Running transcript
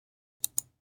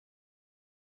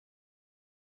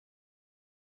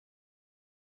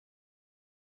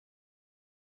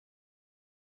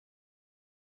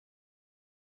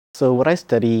So what I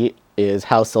study is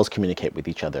how cells communicate with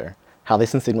each other, how they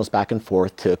send signals back and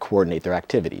forth to coordinate their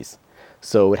activities.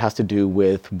 So it has to do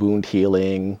with wound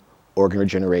healing, organ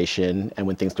regeneration, and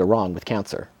when things go wrong with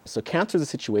cancer. So cancer is a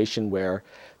situation where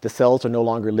the cells are no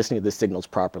longer listening to the signals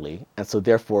properly, and so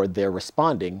therefore they're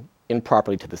responding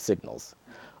improperly to the signals.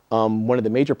 One of the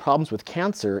major problems with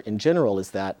cancer in general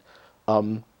is that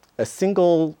a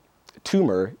single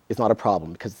tumor is not a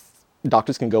problem because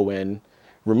doctors can go in,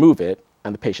 remove it,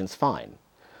 and the patient's fine.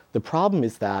 The problem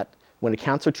is that when a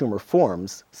cancer tumor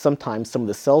forms, sometimes some of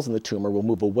the cells in the tumor will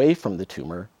move away from the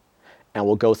tumor and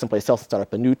will go someplace else and start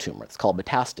up a new tumor. It's called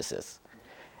metastasis.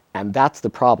 And that's the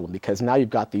problem because now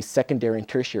you've got these secondary and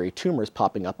tertiary tumors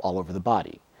popping up all over the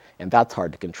body, and that's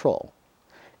hard to control.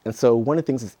 And so one of the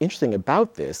things that's interesting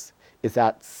about this is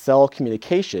that cell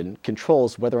communication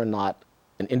controls whether or not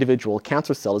an individual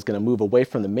cancer cell is going to move away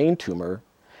from the main tumor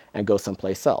and go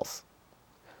someplace else.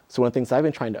 So one of the things I've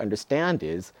been trying to understand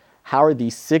is how are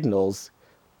these signals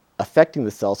affecting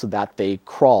the cell so that they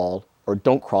crawl or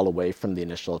don't crawl away from the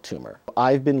initial tumor.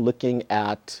 I've been looking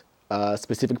at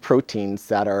specific proteins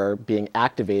that are being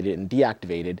activated and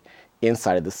deactivated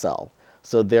inside of the cell.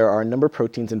 So there are a number of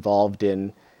proteins involved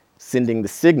in sending the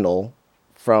signal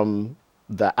from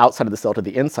the outside of the cell to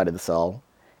the inside of the cell,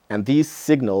 and these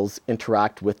signals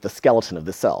interact with the skeleton of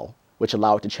the cell, which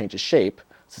allow it to change its shape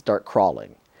to start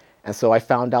crawling. And so I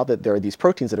found out that there are these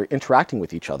proteins that are interacting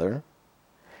with each other,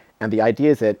 and the idea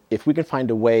is that if we can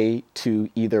find a way to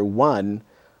either one,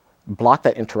 block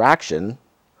that interaction,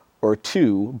 or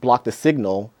two, block the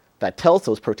signal that tells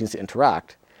those proteins to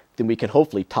interact, then we can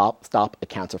hopefully stop a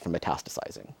cancer from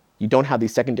metastasizing. You don't have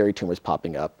these secondary tumors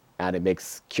popping up, and it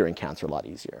makes curing cancer a lot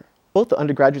easier. Both the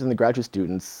undergraduates and the graduate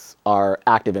students are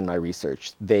active in my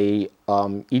research.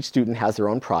 Each student has their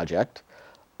own project.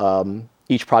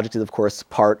 Each project is, of course,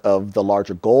 part of the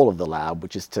larger goal of the lab,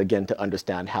 which is to, again, to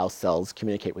understand how cells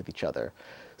communicate with each other.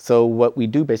 So what we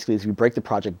do basically is we break the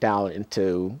project down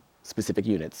into specific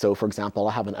units. So for example,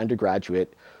 I have an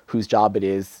undergraduate whose job it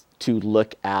is to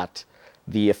look at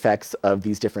the effects of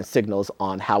these different signals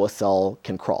on how a cell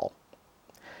can crawl.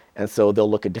 And so they'll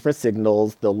look at different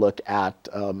signals, they'll look at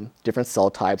different cell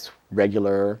types,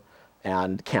 regular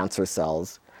and cancer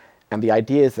cells. And the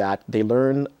idea is that they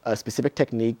learn a specific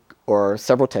technique or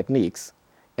several techniques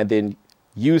and then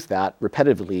use that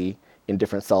repetitively in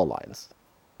different cell lines.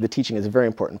 The teaching is a very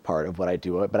important part of what I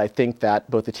do, but I think that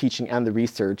both the teaching and the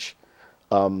research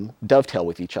dovetail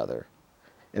with each other.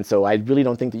 And so I really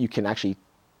don't think that you can actually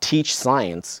teach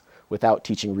science without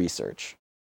teaching research.